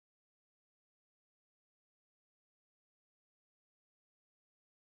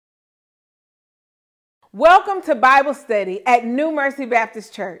Welcome to Bible study at New Mercy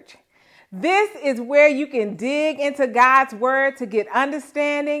Baptist Church. This is where you can dig into God's Word to get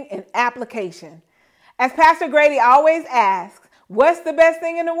understanding and application. As Pastor Grady always asks, what's the best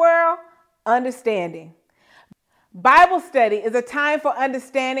thing in the world? Understanding. Bible study is a time for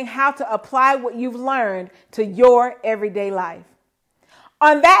understanding how to apply what you've learned to your everyday life.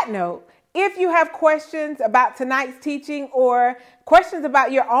 On that note, if you have questions about tonight's teaching or questions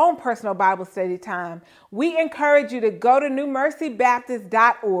about your own personal Bible study time, we encourage you to go to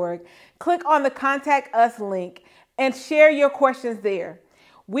newmercybaptist.org, click on the Contact Us link, and share your questions there.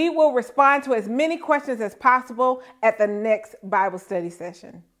 We will respond to as many questions as possible at the next Bible study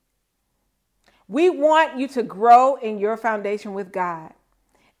session. We want you to grow in your foundation with God.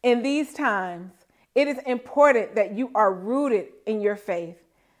 In these times, it is important that you are rooted in your faith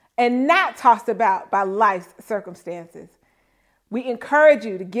and not tossed about by life's circumstances. We encourage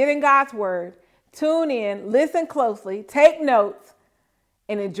you to get in God's Word, tune in, listen closely, take notes,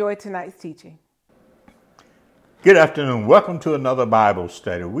 and enjoy tonight's teaching. Good afternoon. Welcome to another Bible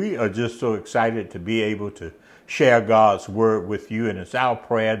study. We are just so excited to be able to share God's Word with you, and it's our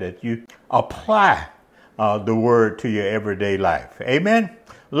prayer that you apply the Word to your everyday life. Amen.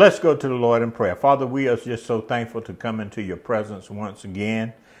 Let's go to the Lord in prayer. Father, we are just so thankful to come into your presence once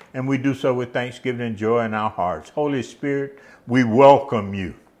again. And we do so with thanksgiving and joy in our hearts. Holy Spirit, we welcome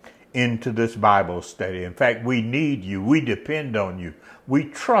you into this Bible study. In fact, we need you. We depend on you. We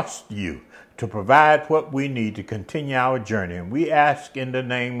trust you to provide what we need to continue our journey. And we ask in the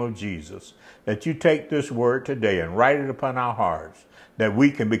name of Jesus that you take this word today and write it upon our hearts, that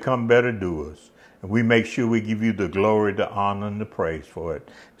we can become better doers. And we make sure we give you the glory, the honor, and the praise for it.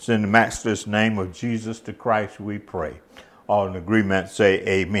 It's in the matchless name of Jesus the Christ we pray. All in agreement say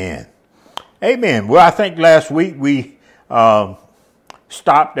amen. Amen. Well, I think last week we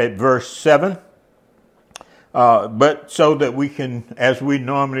stopped at verse 7. But so that we can, as we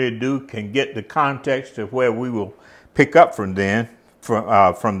normally do, can get the context of where we will pick up from there.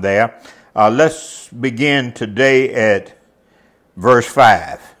 Let's begin today at verse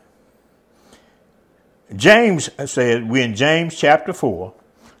 5. James said, we're in James chapter 4,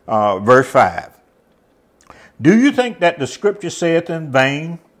 verse 5. Do you think that the scripture saith in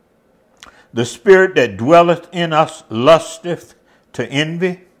vain, the spirit that dwelleth in us lusteth to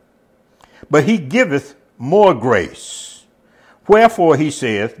envy? But he giveth more grace. Wherefore he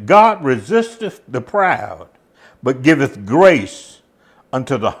saith, God resisteth the proud, but giveth grace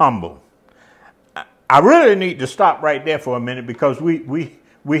unto the humble. I really need to stop right there for a minute because we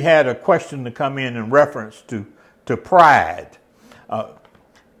had a question to come in reference to pride.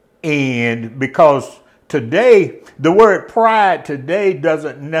 And because today, the word pride today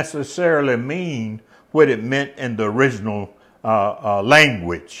doesn't necessarily mean what it meant in the original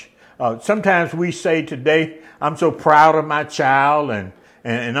language. Sometimes we say today, I'm so proud of my child and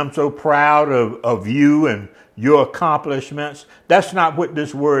I'm so proud of you and your accomplishments. That's not what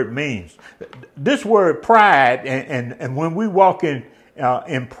this word means. This word pride, and when we walk in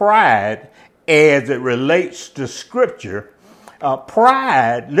pride as it relates to Scripture,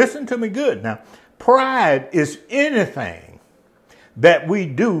 pride, listen to me good now, pride is anything that we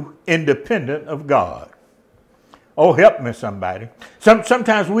do independent of God. Oh, help me somebody.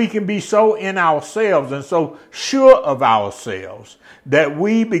 Sometimes we can be so in ourselves and so sure of ourselves that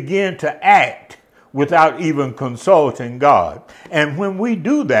we begin to act without even consulting God. And when we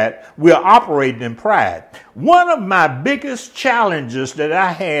do that, we're operating in pride. One of my biggest challenges that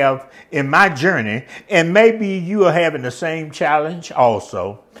I have in my journey, and maybe you are having the same challenge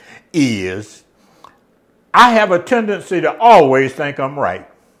also, is I have a tendency to always think I'm right.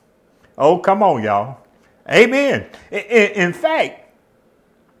 Oh, come on, y'all. Amen. In fact,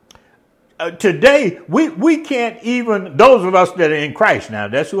 today, we can't even, those of us that are in Christ now,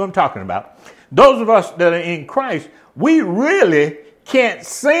 that's who I'm talking about. Those of us that are in Christ, we really can't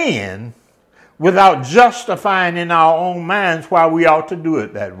sin without justifying in our own minds why we ought to do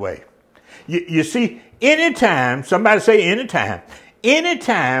it that way. You see, anytime, somebody say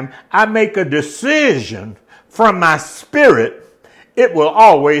anytime I make a decision from my spirit, it will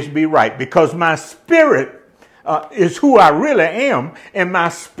always be right because my spirit is who I really am, and my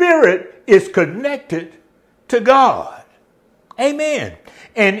spirit is connected to God. Amen.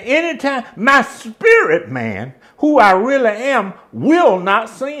 And anytime my spirit man, who I really am, will not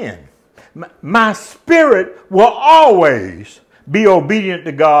sin. My spirit will always be obedient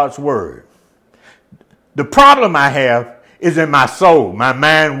to God's word. The problem I have is in my soul, my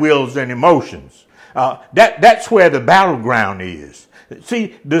mind, wills, and emotions. That's where the battleground is.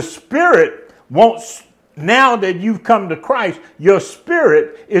 See, the spirit wants now that you've come to Christ, your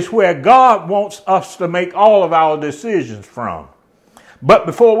spirit is where God wants us to make all of our decisions from. But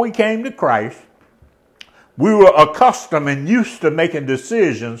before we came to Christ, we were accustomed and used to making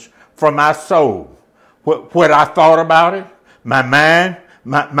decisions from our soul. What I thought about it, my mind,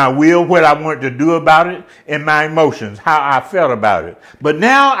 my will, what I wanted to do about it, and my emotions, how I felt about it. But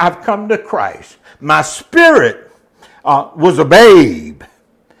now I've come to Christ. My spirit was a babe,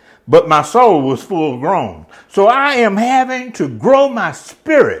 but my soul was full grown. So I am having to grow my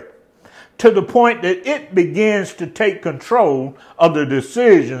spirit to the point that it begins to take control of the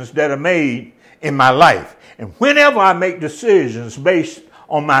decisions that are made in my life. And whenever I make decisions based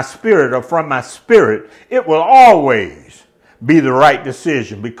on my spirit or from my spirit, it will always be the right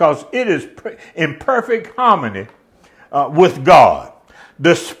decision because it is in perfect harmony with God.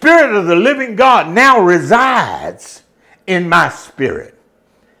 The Spirit of the living God now resides in my spirit.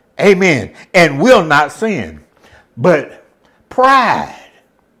 Amen. And will not sin. But pride.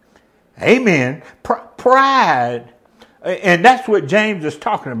 Amen. Pride. And that's what James is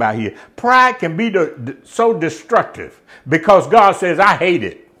talking about here. Pride can be so destructive because God says, I hate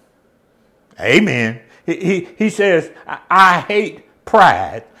it. Amen. He says, I hate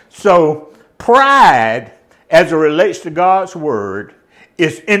pride. So pride, as it relates to God's word,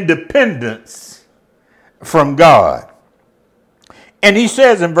 is independence from God. And he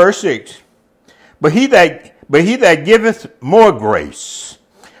says in verse 6, but he that giveth more grace.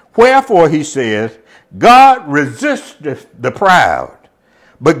 Wherefore he says, God resisteth the proud,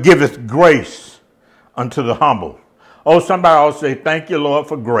 but giveth grace unto the humble. Oh, somebody ought to say, thank you, Lord,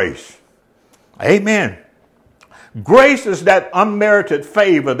 for grace. Amen. Grace is that unmerited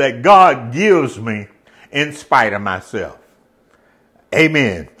favor that God gives me in spite of myself.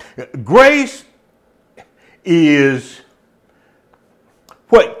 Amen. Grace is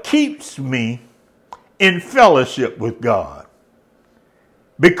what keeps me in fellowship with God,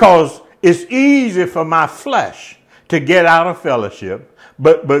 because it's easy for my flesh to get out of fellowship,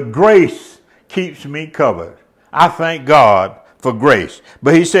 but grace keeps me covered. I thank God for grace.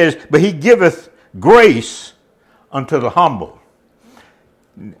 But he says, but he giveth grace unto the humble.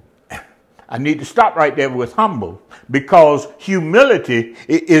 I need to stop right there with humble, because humility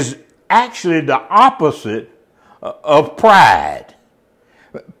is actually the opposite of pride.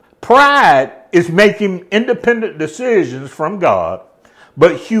 Pride is making independent decisions from God.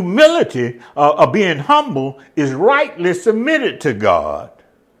 But humility, of being humble, is rightly submitted to God.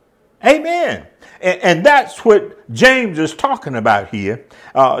 Amen. And that's what James is talking about here.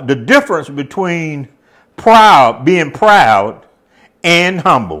 The difference between being proud and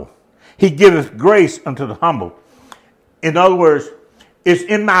humble. He giveth grace unto the humble. In other words, it's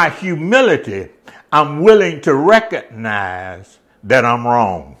in my humility I'm willing to recognize that I'm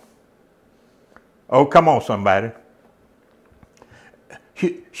wrong. Oh, come on, somebody.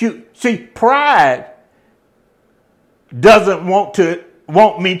 See, pride doesn't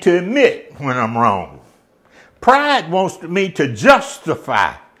want me to admit when I'm wrong. Pride wants me to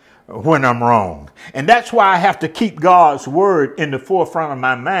justify when I'm wrong. And that's why I have to keep God's word in the forefront of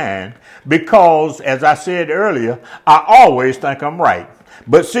my mind, because, as I said earlier, I always think I'm right.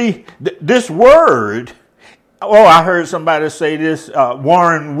 But see, this word, I heard somebody say this,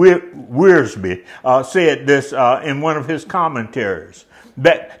 Warren Wiersbe said this in one of his commentaries.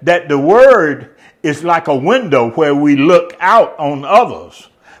 That the word is like a window where we look out on others,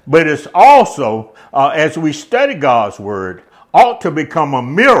 but it's also, as we study God's word, ought to become a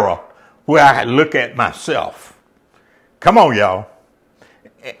mirror where I look at myself. Come on, y'all.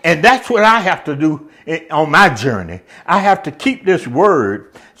 And that's what I have to do on my journey. I have to keep this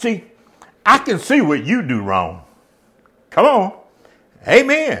word. See, I can see what you do wrong. Come on.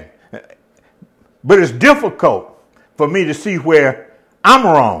 Amen. But it's difficult for me to see where I'm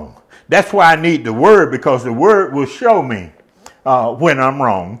wrong. That's why I need the word, because the word will show me when I'm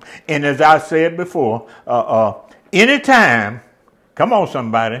wrong. And as I said before, anytime, come on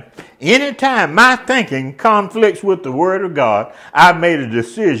somebody, anytime my thinking conflicts with the word of God, I've made a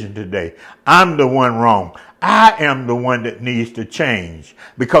decision today. I'm the one wrong. I am the one that needs to change,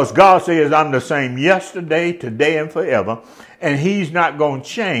 because God says I'm the same yesterday, today, and forever. And he's not going to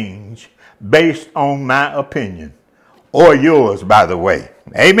change based on my opinion. Or yours, by the way.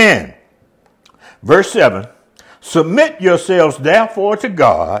 Amen. Verse 7, submit yourselves therefore to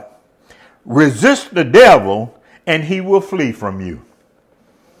God, resist the devil, and he will flee from you.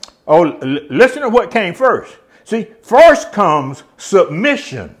 Oh, listen to what came first. See, first comes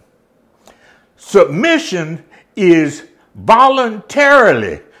submission. Submission is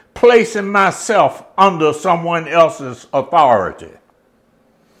voluntarily placing myself under someone else's authority.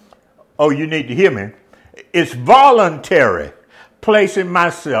 Oh, you need to hear me. It's voluntary, placing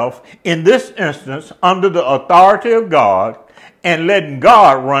myself, in this instance, under the authority of God and letting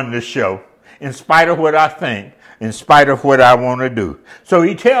God run the show in spite of what I think, in spite of what I want to do. So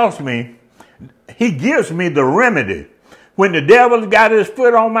he tells me, he gives me the remedy. When the devil's got his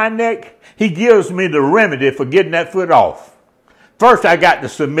foot on my neck, he gives me the remedy for getting that foot off. First, I got to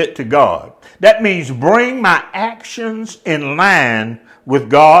submit to God. That means bring my actions in line with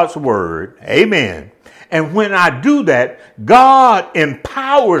God's word. Amen. And when I do that, God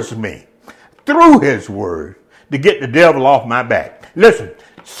empowers me through his word to get the devil off my back. Listen,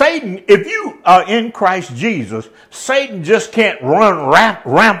 Satan, if you are in Christ Jesus, Satan just can't run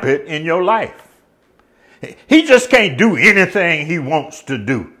rampant in your life. He just can't do anything he wants to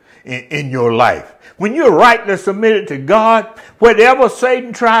do in your life. When you're rightly submitted to God, whatever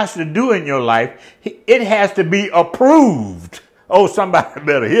Satan tries to do in your life, it has to be approved. Oh, somebody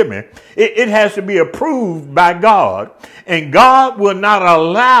better hear me. It has to be approved by God. And God will not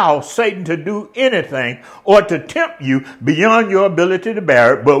allow Satan to do anything or to tempt you beyond your ability to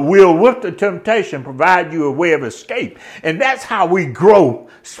bear it, but will, with the temptation, provide you a way of escape. And that's how we grow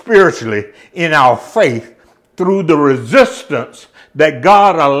spiritually in our faith, through the resistance that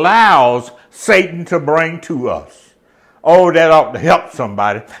God allows Satan to bring to us. Oh, that ought to help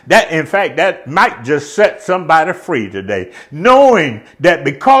somebody. That, in fact, that might just set somebody free today. Knowing that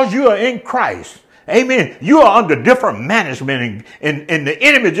because you are in Christ, amen, you are under different management, and the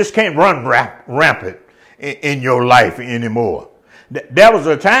enemy just can't run rampant in your life anymore. There was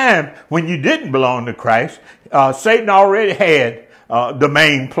a time when you didn't belong to Christ. Satan already had the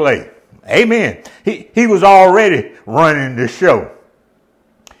main play. Amen. He was already running the show.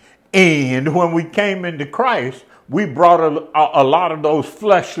 And when we came into Christ, we brought a lot of those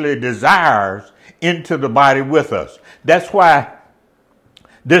fleshly desires into the body with us. That's why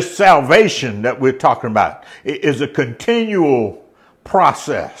this salvation that we're talking about is a continual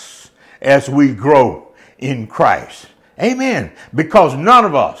process as we grow in Christ. Amen. Because none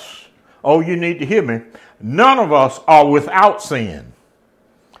of us, oh, you need to hear me, none of us are without sin.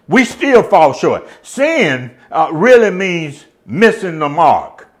 We still fall short. Sin really means missing the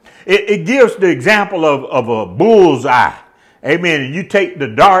mark. It gives the example of a bullseye. Amen. And you take the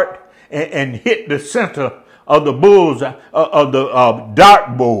dart and hit the center of the bullseye, of the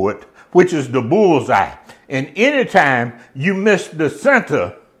dartboard, which is the bullseye. And anytime you miss the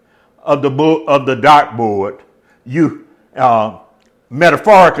center of the dartboard, you,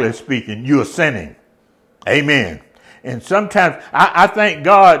 metaphorically speaking, you are sinning. Amen. And sometimes I thank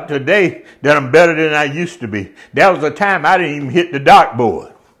God today that I'm better than I used to be. There was a time I didn't even hit the dartboard.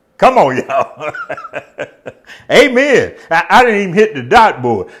 Come on, y'all. Amen. I didn't even hit the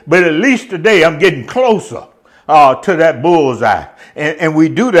dartboard. But at least today I'm getting closer to that bullseye. And we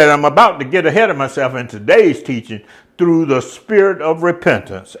do that. I'm about to get ahead of myself in today's teaching through the spirit of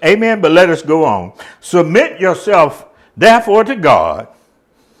repentance. Amen. But let us go on. Submit yourself, therefore, to God.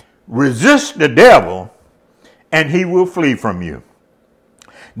 Resist the devil, and he will flee from you.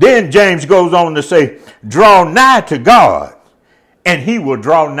 Then James goes on to say, draw nigh to God, and he will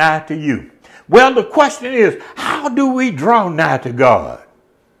draw nigh to you. Well, the question is, how do we draw nigh to God?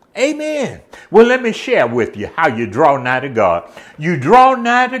 Amen. Well, let me share with you how you draw nigh to God. You draw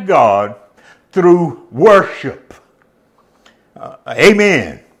nigh to God through worship.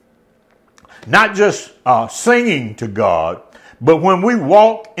 Amen. Not just singing to God, but when we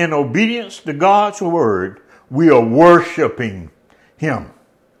walk in obedience to God's word, we are worshiping him.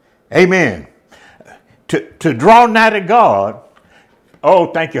 Amen. To draw nigh to God,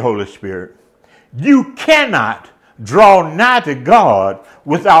 oh, thank you, Holy Spirit. You cannot draw nigh to God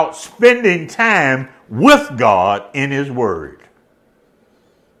without spending time with God in his word.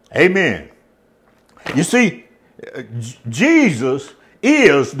 Amen. You see, Jesus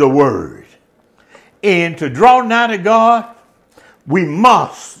is the word. And to draw nigh to God, we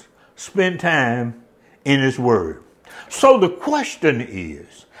must spend time in his word. So the question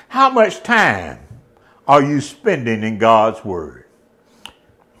is, how much time are you spending in God's word?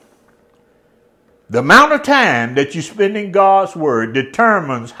 The amount of time that you spend in God's word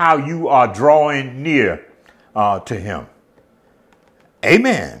determines how you are drawing near to him.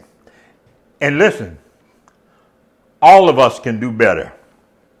 Amen. And listen, all of us can do better.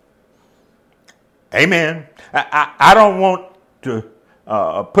 Amen. I don't want to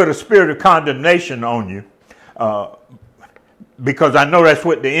put a spirit of condemnation on you because I know that's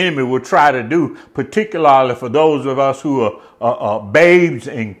what the enemy will try to do, particularly for those of us who are babes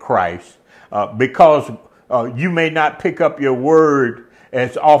in Christ, because you may not pick up your word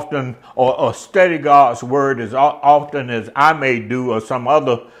as often or study God's word as often as I may do or some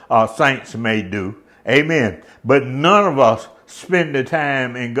other saints may do. Amen. But none of us spend the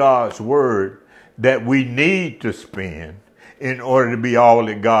time in God's word that we need to spend in order to be all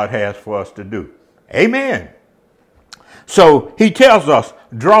that God has for us to do. Amen. So he tells us,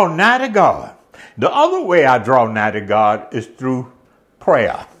 draw nigh to God. The other way I draw nigh to God is through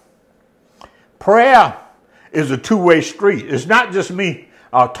prayer. Prayer is a two-way street. It's not just me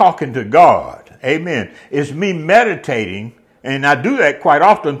talking to God. Amen. It's me meditating, and I do that quite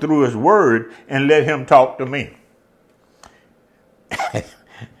often through his word and let him talk to me.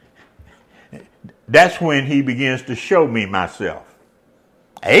 That's when he begins to show me myself.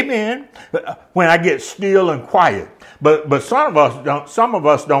 Amen. When I get still and quiet. But some of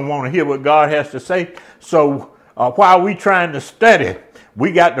us don't want to hear what God has to say. So while we trying to study,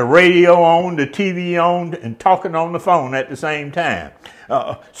 we got the radio on, the TV on, and talking on the phone at the same time.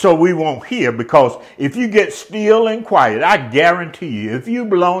 So we won't hear, because if you get still and quiet, I guarantee you, if you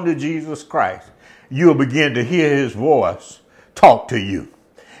belong to Jesus Christ, you'll begin to hear his voice talk to you.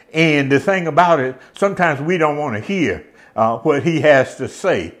 And the thing about it, sometimes we don't want to hear what he has to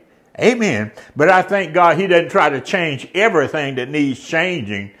say. Amen. But I thank God he doesn't try to change everything that needs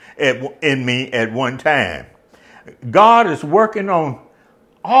changing in me at one time. God is working on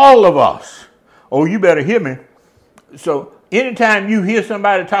all of us. Oh, you better hear me. So anytime you hear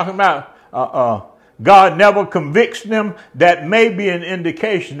somebody talking about God never convicts them, that may be an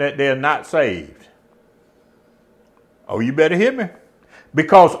indication that they're not saved. Oh, you better hear me.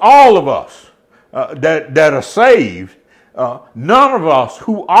 Because all of us that are saved, none of us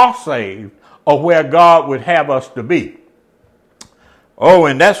who are saved are where God would have us to be. Oh,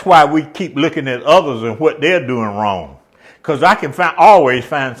 and that's why we keep looking at others and what they're doing wrong. Because I can always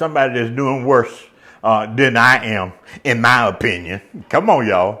find somebody that's doing worse than I am, in my opinion. Come on,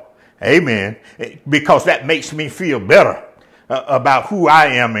 y'all. Amen. Because that makes me feel better about who I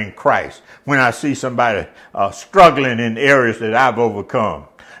am in Christ when I see somebody struggling in areas that I've overcome,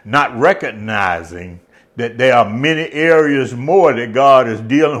 not recognizing that there are many areas more that God is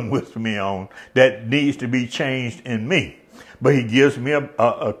dealing with me on that needs to be changed in me. But he gives me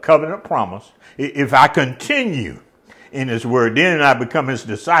a covenant promise. If I continue in his word, then I become his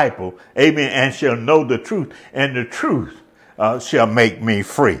disciple, amen, and shall know the truth, and the truth shall make me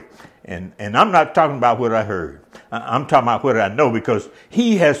free. And I'm not talking about what I heard. I'm talking about what I know, because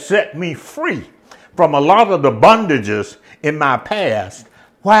he has set me free from a lot of the bondages in my past.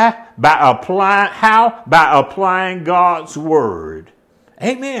 Why? By applying God's word.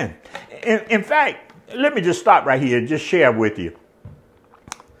 Amen. In fact, let me just stop right here and just share with you.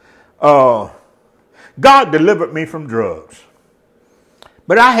 God delivered me from drugs.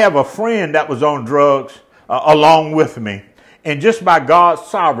 But I have a friend that was on drugs along with me. And just by God's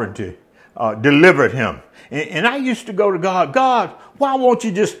sovereignty, delivered him. And I used to go to God, God, why won't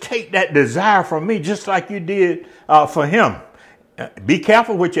you just take that desire from me just like you did for him? Be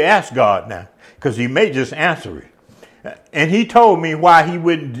careful what you ask God now, because he may just answer it. And he told me why he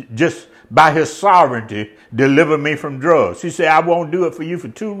wouldn't just by his sovereignty deliver me from drugs. He said, I won't do it for you for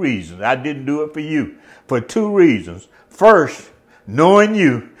two reasons. I didn't do it for you for two reasons. First, knowing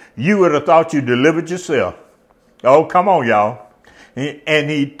you would have thought you delivered yourself. Oh, come on, y'all. And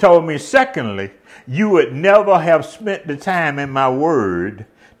he told me, secondly, you would never have spent the time in my word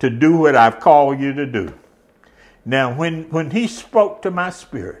to do what I've called you to do. Now, when he spoke to my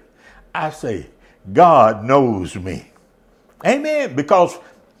spirit, I say, God knows me. Amen. Because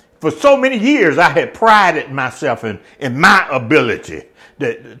for so many years, I had prided myself in my ability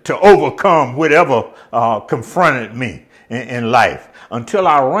to overcome whatever confronted me in life, until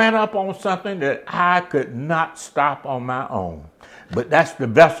I ran up on something that I could not stop on my own. But that's the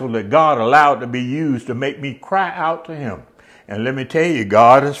vessel that God allowed to be used to make me cry out to him. And let me tell you,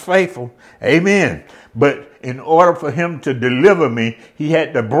 God is faithful. Amen. But in order for him to deliver me, he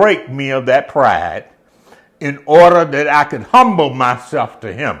had to break me of that pride in order that I could humble myself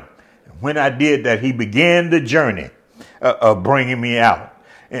to him. When I did that, he began the journey of bringing me out.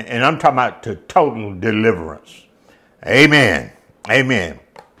 And I'm talking about to total deliverance. Amen. Amen.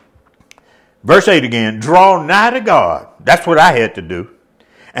 Verse 8 again, draw nigh to God. That's what I had to do.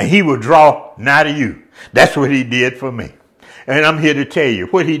 And he will draw nigh to you. That's what he did for me. And I'm here to tell you,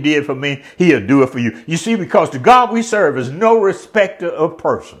 what he did for me, he'll do it for you. You see, because the God we serve is no respecter of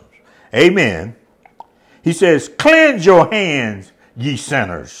persons. Amen. He says, cleanse your hands, ye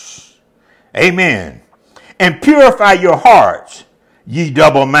sinners. Amen. And purify your hearts, ye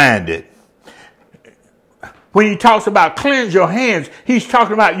double-minded. When he talks about cleanse your hands, he's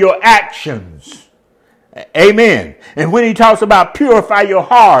talking about your actions. Amen. And when he talks about purify your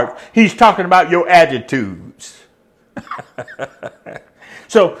heart, he's talking about your attitudes.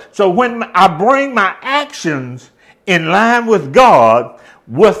 So when I bring my actions in line with God,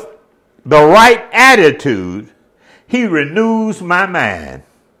 with the right attitude, he renews my mind.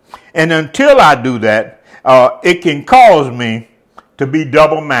 And until I do that, it can cause me to be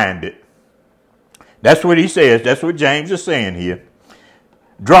double-minded. That's what he says. That's what James is saying here.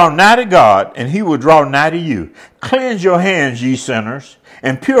 Draw nigh to God, and he will draw nigh to you. Cleanse your hands, ye sinners,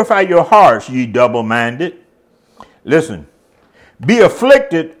 and purify your hearts, ye double-minded. Listen, be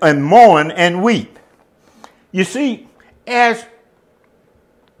afflicted and mourn and weep. You see, thank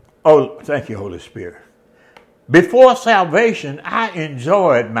you, Holy Spirit. Before salvation, I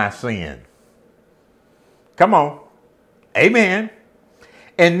enjoyed my sin. Come on. Amen.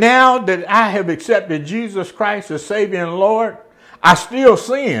 And now that I have accepted Jesus Christ as Savior and Lord, I still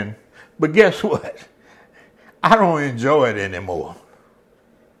sin, but guess what? I don't enjoy it anymore.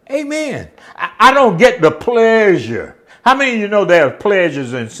 Amen. I don't get the pleasure. How many of you know there are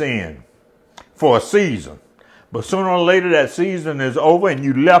pleasures in sin for a season? But sooner or later that season is over and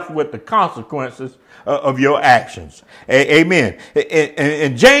you're left with the consequences of your actions. Amen.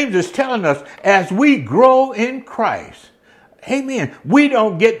 And James is telling us as we grow in Christ, amen, we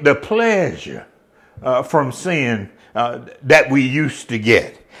don't get the pleasure from sin that we used to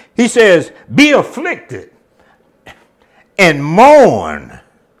get. He says, be afflicted and mourn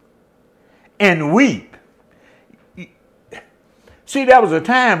and weep. See, there was a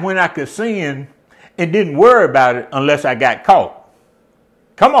time when I could sin and didn't worry about it unless I got caught.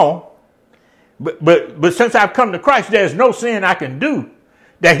 Come on. But since I've come to Christ, there's no sin I can do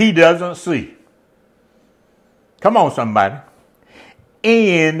that he doesn't see. Come on, somebody.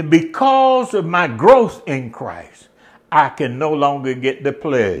 And because of my growth in Christ, I can no longer get the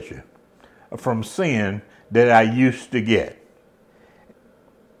pleasure from sin that I used to get.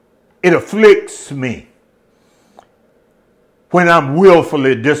 It afflicts me when I'm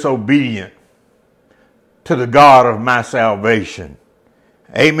willfully disobedient to the God of my salvation.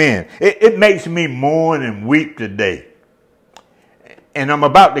 Amen. It makes me mourn and weep today. And I'm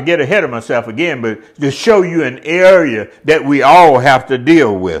about to get ahead of myself again, but to show you an area that we all have to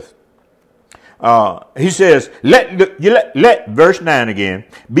deal with. He says, let verse 9 again,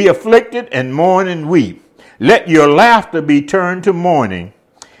 be afflicted and mourn and weep. Let your laughter be turned to mourning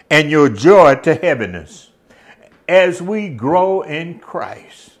and your joy to heaviness. As we grow in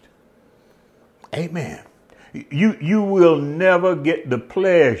Christ, amen, you will never get the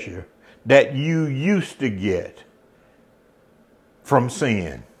pleasure that you used to get from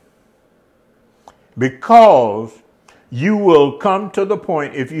sin, because you will come to the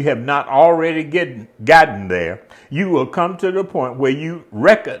point, if you have not already gotten there, you will come to the point where you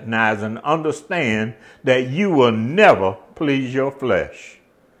recognize and understand that you will never please your flesh.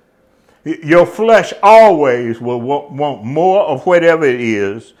 Your flesh always will want more of whatever it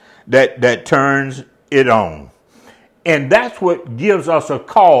is that turns it on. And that's what gives us a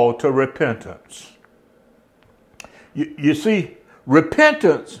call to repentance. You see,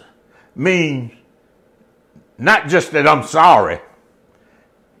 repentance means not just that I'm sorry.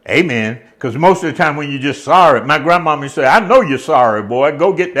 Amen. Because most of the time when you're just sorry, my grandmama said, I know you're sorry, boy.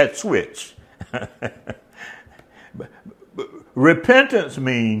 Go get that switch. but repentance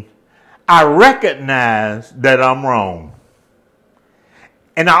means I recognize that I'm wrong.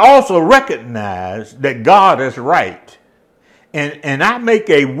 And I also recognize that God is right. And I make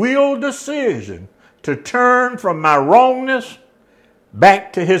a will decision to turn from my wrongness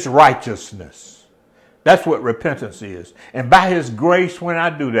back to his righteousness. That's what repentance is. And by his grace, when I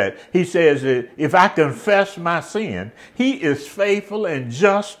do that, he says that if I confess my sin, he is faithful and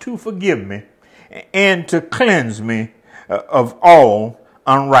just to forgive me and to cleanse me of all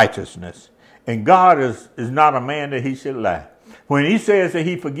unrighteousness. And God is not a man that he should lie. When he says that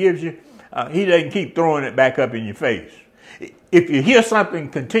he forgives you, he doesn't keep throwing it back up in your face. If you hear something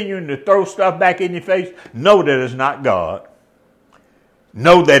continuing to throw stuff back in your face, know that it's not God.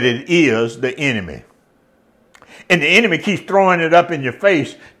 Know that it is the enemy. And the enemy keeps throwing it up in your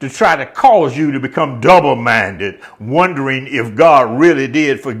face to try to cause you to become double-minded, wondering if God really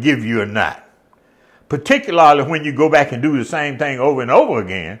did forgive you or not. Particularly when you go back and do the same thing over and over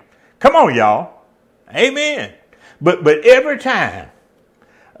again. Come on, y'all. Amen. But every time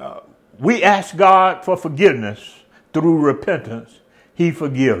we ask God for forgiveness through repentance, he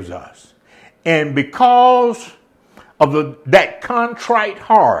forgives us. And because of that contrite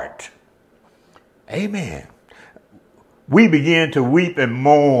heart, amen, we begin to weep and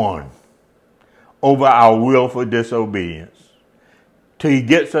mourn over our willful disobedience till he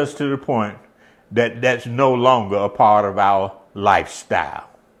gets us to the point that that's no longer a part of our lifestyle.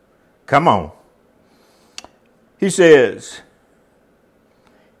 Come on. He says,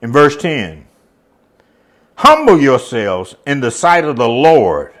 In verse 10, humble yourselves in the sight of the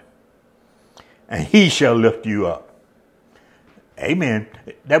Lord, and he shall lift you up. Amen.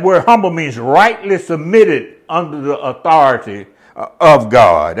 That word humble means rightly submitted under the authority of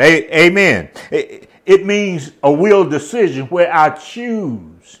God. Amen. It means a will decision where I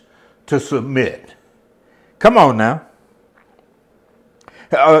choose to submit. Come on now.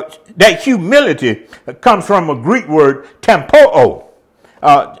 That humility comes from a Greek word, tampoo.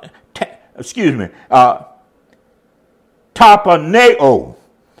 Tapaneo.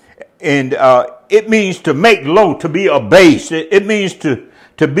 And it means to make low, to be abased. It means to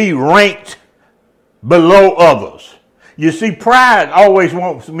be ranked below others. You see, pride always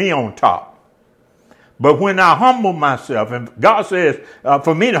wants me on top. But when I humble myself, and God says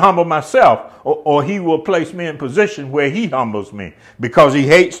for me to humble myself, or he will place me in position where he humbles me, because he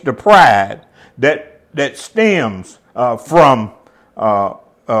hates the pride that stems from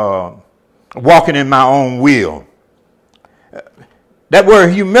walking in my own will. That word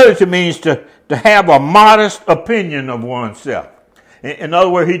humility means to have a modest opinion of oneself. In other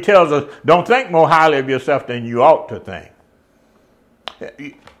words, he tells us, don't think more highly of yourself than you ought to think.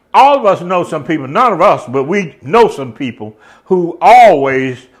 All of us know some people, none of us, but we know some people who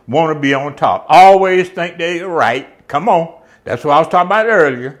always want to be on top, always think they're right. Come on. That's what I was talking about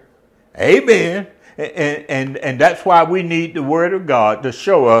earlier. Amen. And that's why we need the Word of God to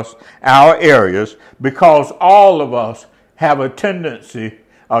show us our areas, because all of us have a tendency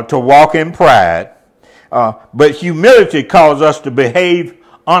to walk in pride. But humility calls us to behave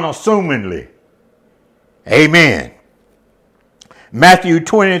unassumingly. Amen. Matthew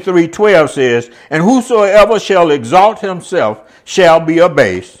 23:12 says, and whosoever shall exalt himself shall be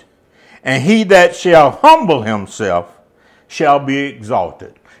abased, and he that shall humble himself shall be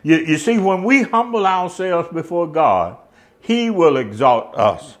exalted. You see, when we humble ourselves before God, he will exalt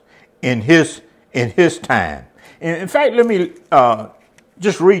us in his time. In fact, let me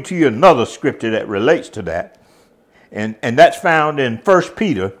just read to you another scripture that relates to that. And that's found in 1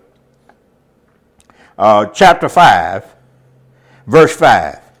 Peter chapter 5, verse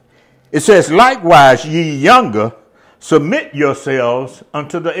 5. It says, likewise, ye younger, submit yourselves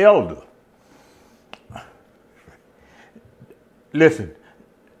unto the elder. Listen,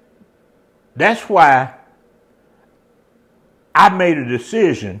 that's why I made a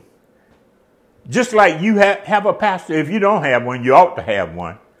decision. Just like you have a pastor, if you don't have one, you ought to have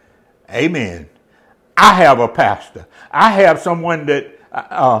one. Amen. I have a pastor. I have someone that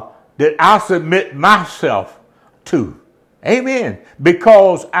I submit myself to. Amen.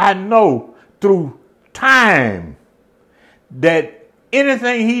 Because I know through time that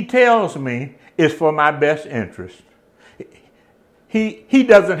anything he tells me is for my best interest. He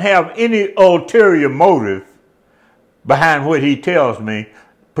doesn't have any ulterior motive behind what he tells me,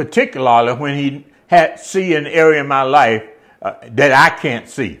 particularly when he see an area in my life that I can't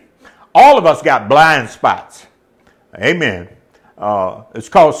see. All of us got blind spots. Amen. It's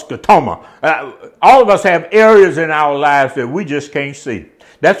called scotoma. All of us have areas in our lives that we just can't see.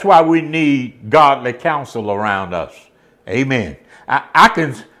 That's why we need godly counsel around us. Amen. I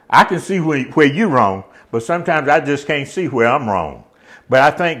can see where you're wrong, but sometimes I just can't see where I'm wrong. But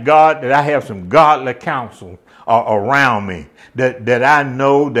I thank God that I have some godly counsel around me, that I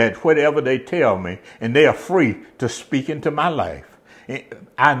know that whatever they tell me, and they are free to speak into my life.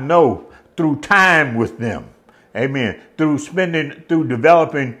 I know through time with them, amen, through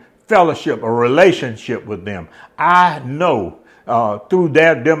developing fellowship or relationship with them, I know through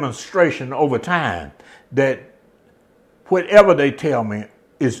their demonstration over time that whatever they tell me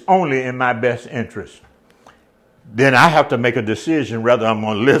is only in my best interest. Then I have to make a decision whether I'm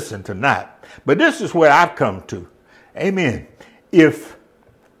going to listen to not. But this is where I've come to. Amen. If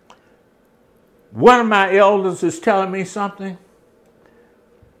one of my elders is telling me something,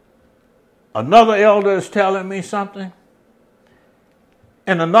 another elder is telling me something,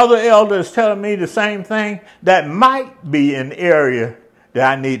 and another elder is telling me the same thing, that might be an area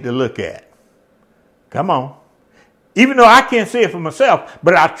that I need to look at. Come on. Even though I can't see it for myself,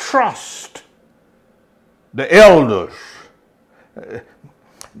 but I trust the elders.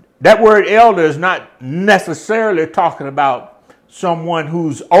 That word elder is not necessarily talking about someone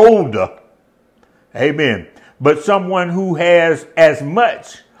who's older. Amen. But someone who has as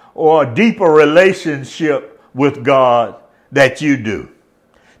much or a deeper relationship with God that you do.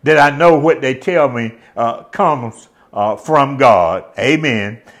 That I know what they tell me comes from God.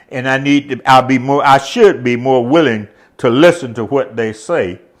 Amen. And I should be more willing to listen to what they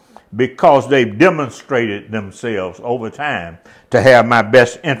say, because they've demonstrated themselves over time to have my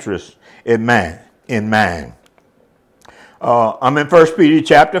best interest in mind. I'm in 1 Peter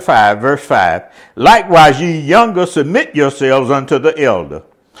chapter 5, verse 5. Likewise, ye younger, submit yourselves unto the elder.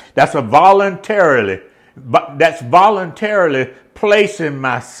 That's voluntarily placing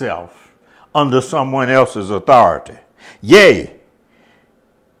myself under someone else's authority. Yea,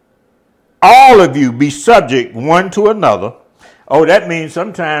 all of you be subject one to another. Oh, that means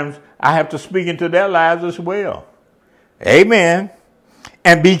sometimes I have to speak into their lives as well. Amen.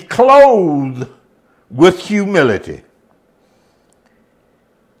 And be clothed with humility.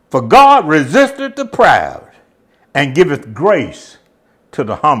 For God resisteth the proud and giveth grace to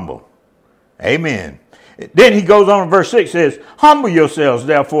the humble. Amen. Then he goes on in verse 6, says, humble yourselves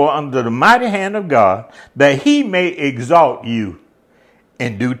therefore under the mighty hand of God, that he may exalt you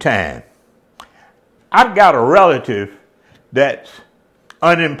in due time. I've got a relative that's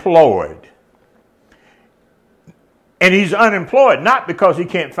unemployed. And he's unemployed not because he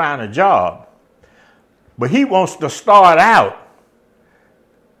can't find a job, but he wants to start out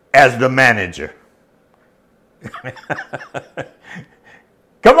as the manager.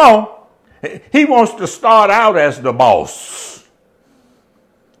 Come on. He wants to start out as the boss.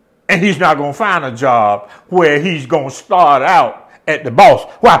 And he's not going to find a job where he's going to start out at the boss.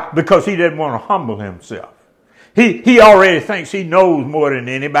 Why? Because he doesn't want to humble himself. He already thinks he knows more than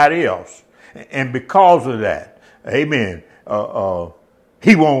anybody else. And because of that, amen,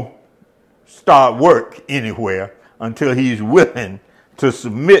 he won't start work anywhere until he's willing to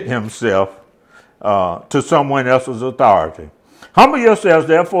submit himself to someone else's authority. Humble yourselves,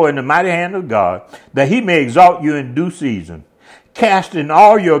 therefore, in the mighty hand of God, that he may exalt you in due season, casting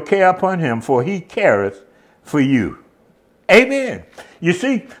all your care upon him, for he careth for you. Amen. You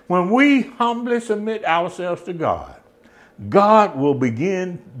see, when we humbly submit ourselves to God, God will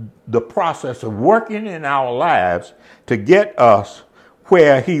begin the process of working in our lives to get us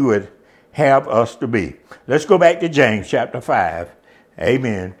where he would have us to be. Let's go back to James chapter 5.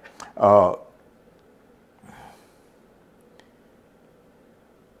 Amen.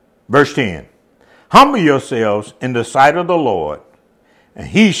 Verse 10. Humble yourselves in the sight of the Lord, and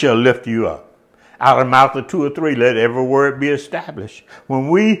he shall lift you up. Out of the mouth of two or three, let every word be established. When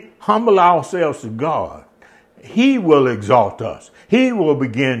we humble ourselves to God, he will exalt us. He will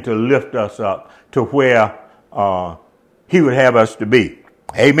begin to lift us up to where he would have us to be.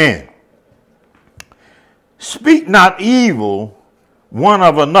 Amen. Speak not evil one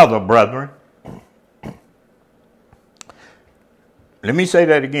of another, brethren. Let me say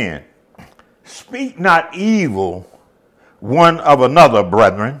that again. Speak not evil one of another,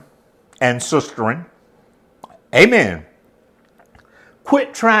 brethren and sisterin. Amen.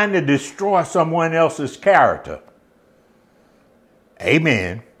 Quit trying to destroy someone else's character.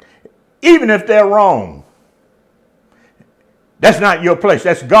 Amen. Even if they're wrong. That's not your place.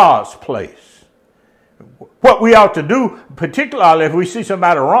 That's God's place. What we ought to do, particularly if we see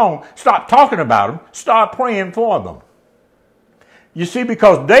somebody wrong, stop talking about them. Start praying for them. You see,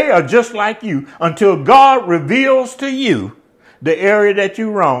 because they are just like you. Until God reveals to you the area that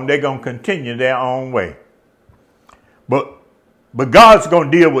you're wrong, they're going to continue their own way. But God's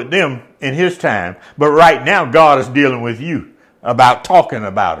going to deal with them in his time. But right now, God is dealing with you about talking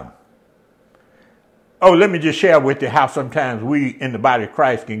about them. Oh, let me just share with you how sometimes we in the body of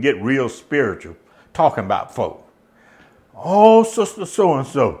Christ can get real spiritual talking about folk. Oh, sister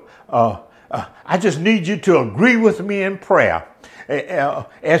so-and-so, I just need you to agree with me in prayer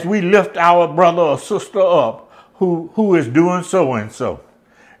as we lift our brother or sister up who is doing so-and-so.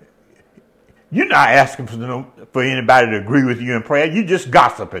 You're not asking for anybody to agree with you in prayer. You just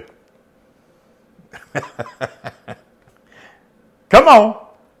gossiping. Come on.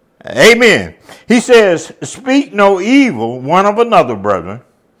 Amen. He says, speak no evil one of another, brethren.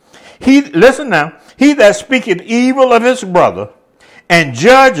 Listen now. He that speaketh evil of his brother and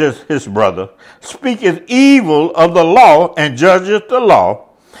judgeth his brother speaketh evil of the law and judgeth the law.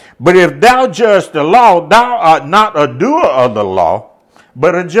 But if thou judge the law, thou art not a doer of the law,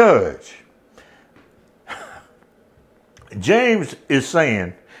 but a judge. James is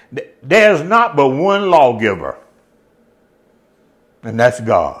saying there's not but one lawgiver, and that's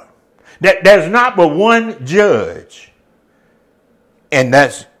God. There's not but one judge, and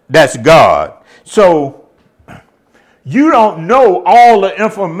that's God. So you don't know all the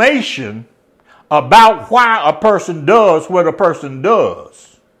information about why a person does what a person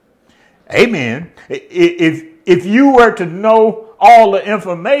does. Amen. If you were to know all the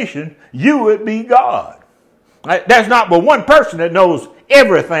information, you would be God. There's not but one person that knows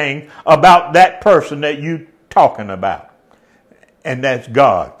everything about that person that you're talking about. And that's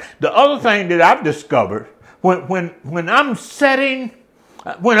God. The other thing that I've discovered, when I'm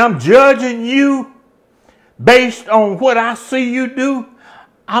judging you, based on what I see you do,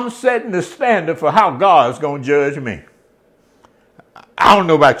 I'm setting the standard for how God's going to judge me. I don't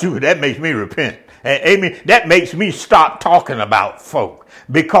know about you, but that makes me repent. Amen. That makes me stop talking about folk,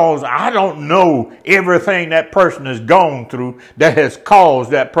 because I don't know everything that person has gone through that has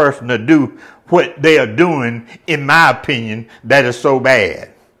caused that person to do what they are doing, in my opinion, that is so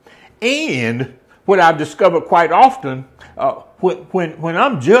bad. And what I've discovered quite often, when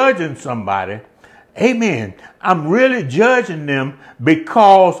I'm judging somebody, amen, I'm really judging them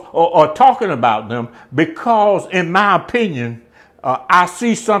because, or talking about them because, in my opinion, I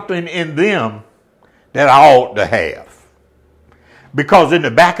see something in them that I ought to have. Because in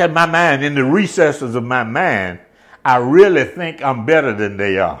the back of my mind, in the recesses of my mind, I really think I'm better than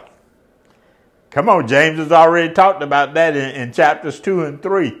they are. Come on, James has already talked about that in chapters 2 and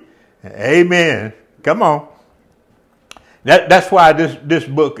 3. Amen. Come on. That's why this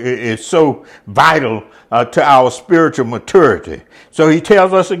book is so vital to our spiritual maturity. So he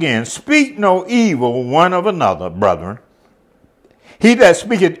tells us again, speak no evil one of another, brethren. He that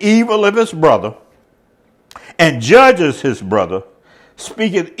speaketh evil of his brother and judges his brother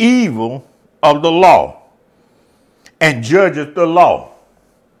speaketh evil of the law and judgeth the law.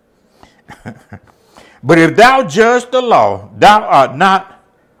 But if thou judge the law, thou art not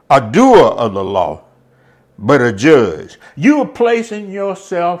a doer of the law, but a judge. You are placing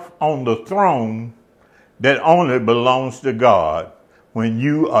yourself on the throne that only belongs to God when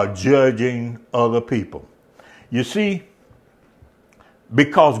you are judging other people. You see,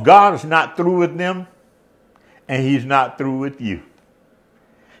 because God is not through with them, and he's not through with you.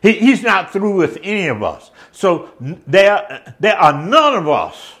 He's not through with any of us. So there are none of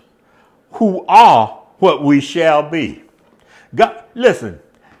us who are what we shall be. God, listen,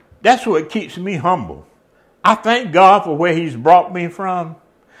 that's what keeps me humble. I thank God for where he's brought me from.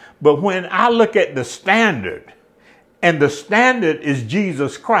 But when I look at the standard, and the standard is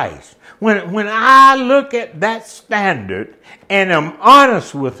Jesus Christ, when I look at that standard and am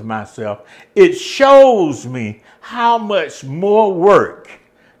honest with myself, it shows me how much more work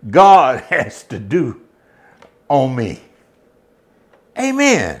God has to do on me.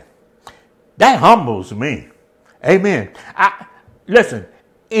 Amen. That humbles me. Amen. Listen,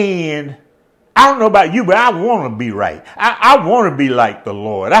 and I don't know about you, but I want to be right. I want to be like the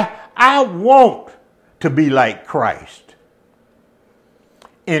Lord. I want to be like Christ.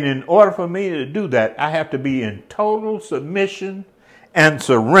 And in order for me to do that, I have to be in total submission and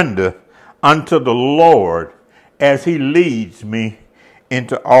surrender unto the Lord as he leads me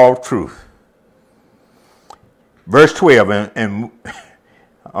into all truth. Verse 12, and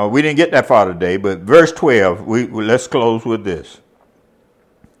we didn't get that far today, but verse 12, let's close with this.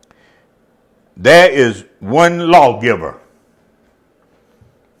 There is one lawgiver,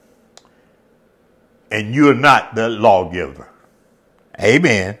 and you're not the lawgiver.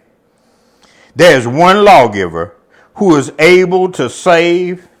 Amen. There is one lawgiver who is able to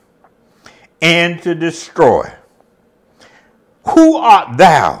save and to destroy. Who art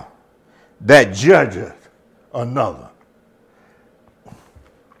thou that judgeth another?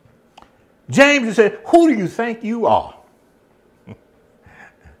 James said, who do you think you are?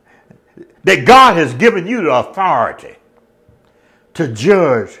 That God has given you the authority to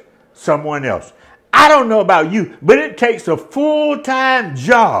judge someone else. I don't know about you, but it takes a full-time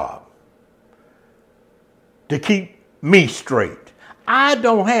job to keep me straight. I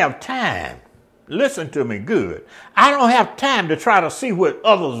don't have time. Listen to me good. I don't have time to try to see what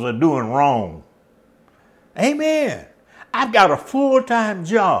others are doing wrong. Amen. I've got a full-time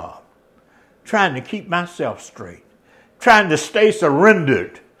job trying to keep myself straight, trying to stay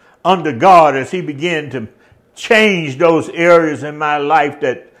surrendered under God as he began to change those areas in my life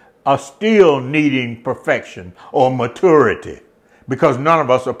that are still needing perfection or maturity, because none of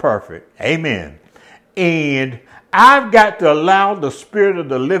us are perfect. Amen. And I've got to allow the Spirit of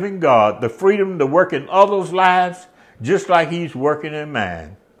the living God the freedom to work in others' lives just like he's working in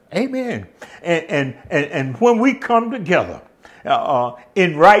mine. Amen. And when we come together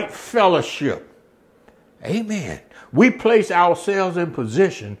in right fellowship, amen, we place ourselves in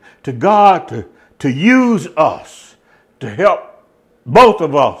position to God to use us to help both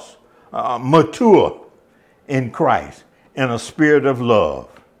of us mature in Christ in a spirit of love.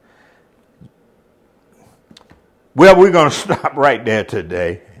 Well, we're going to stop right there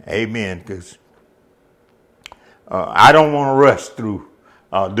today. Amen. Because I don't want to rush through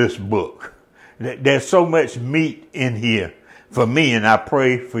this book. There's so much meat in here for me, and I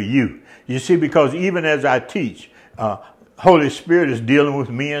pray for you. You see, because even as I teach, Holy Spirit is dealing with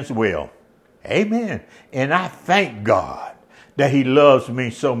me as well. Amen. And I thank God that he loves me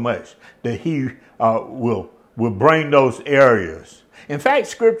so much that he will bring those areas. In fact,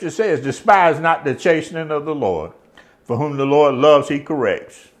 Scripture says, despise not the chastening of the Lord, for whom the Lord loves, he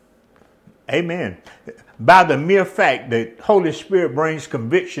corrects. Amen. By the mere fact that Holy Spirit brings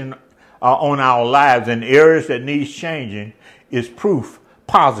conviction on our lives in areas that needs changing is proof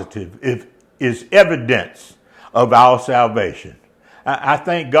positive, is evidence of our salvation. I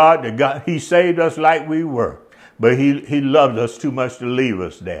thank God that he saved us like we were, but he loved us too much to leave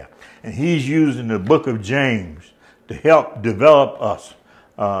us there. And he's using the book of James to help develop us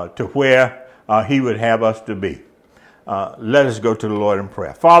to where he would have us to be. Let us go to the Lord in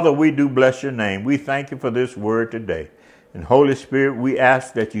prayer. Father, we do bless your name. We thank you for this word today. And Holy Spirit, we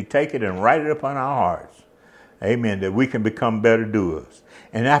ask that you take it and write it upon our hearts. Amen. That we can become better doers.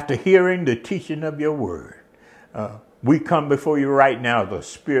 And after hearing the teaching of your word, we come before you right now, the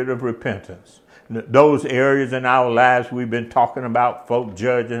spirit of repentance. Those areas in our lives we've been talking about, folk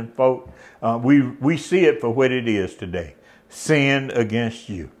judging, folk, we see it for what it is today. Sin against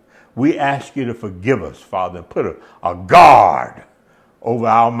you. We ask you to forgive us, Father, and put a guard over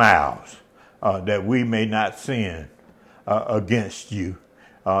our mouths that we may not sin against you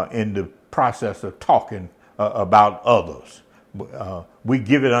in the process of talking about others. We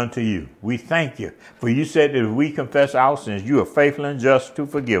give it unto you. We thank you. For you said that if we confess our sins, you are faithful and just to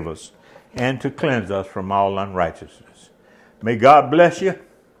forgive us and to cleanse us from all unrighteousness. May God bless you.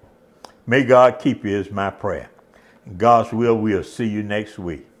 May God keep you is my prayer. In God's will, we'll see you next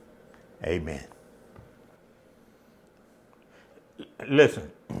week. Amen.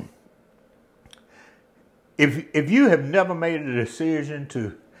 Listen, if you have never made a decision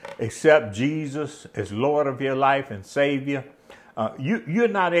to accept Jesus as Lord of your life and Savior, you're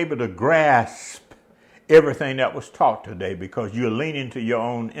not able to grasp everything that was taught today because you're leaning to your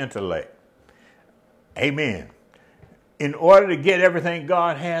own intellect. Amen. In order to get everything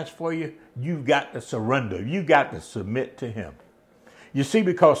God has for you, you've got to surrender. You've got to submit to him. You see,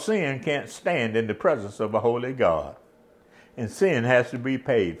 because sin can't stand in the presence of a holy God. And sin has to be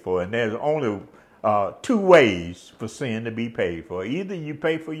paid for. And there's only two ways for sin to be paid for. Either you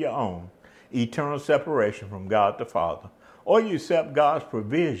pay for your own eternal separation from God the Father, or you accept God's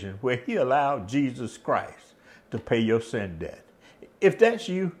provision where he allowed Jesus Christ to pay your sin debt. If that's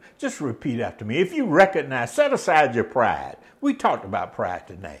you, just repeat after me. If you recognize, set aside your pride. We talked about pride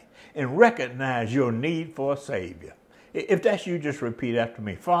today. And recognize your need for a Savior. If that's you, just repeat after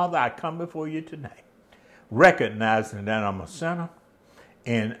me. Father, I come before you tonight, recognizing that I'm a sinner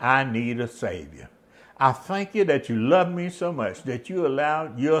and I need a Savior. I thank you that you love me so much that you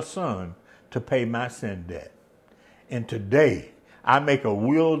allowed your Son to pay my sin debt. And today, I make a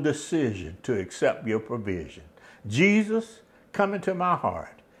will decision to accept your provision. Jesus, come into my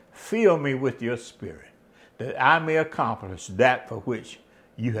heart. Fill me with your Spirit, that I may accomplish that for which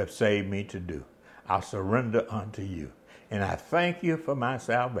you have saved me to do. I surrender unto you. And I thank you for my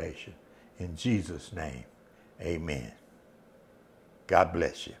salvation. In Jesus' name, amen. God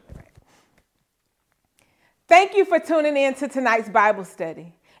bless you. Thank you for tuning in to tonight's Bible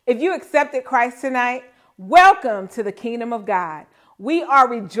study. If you accepted Christ tonight, welcome to the kingdom of God. We are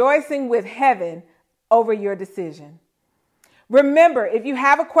rejoicing with heaven over your decision. Remember, if you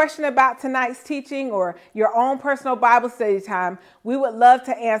have a question about tonight's teaching or your own personal Bible study time, we would love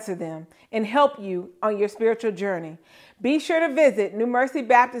to answer them and help you on your spiritual journey. Be sure to visit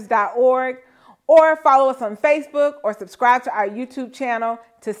newmercybaptist.org or follow us on Facebook or subscribe to our YouTube channel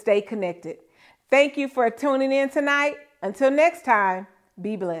to stay connected. Thank you for tuning in tonight. Until next time,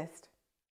 be blessed.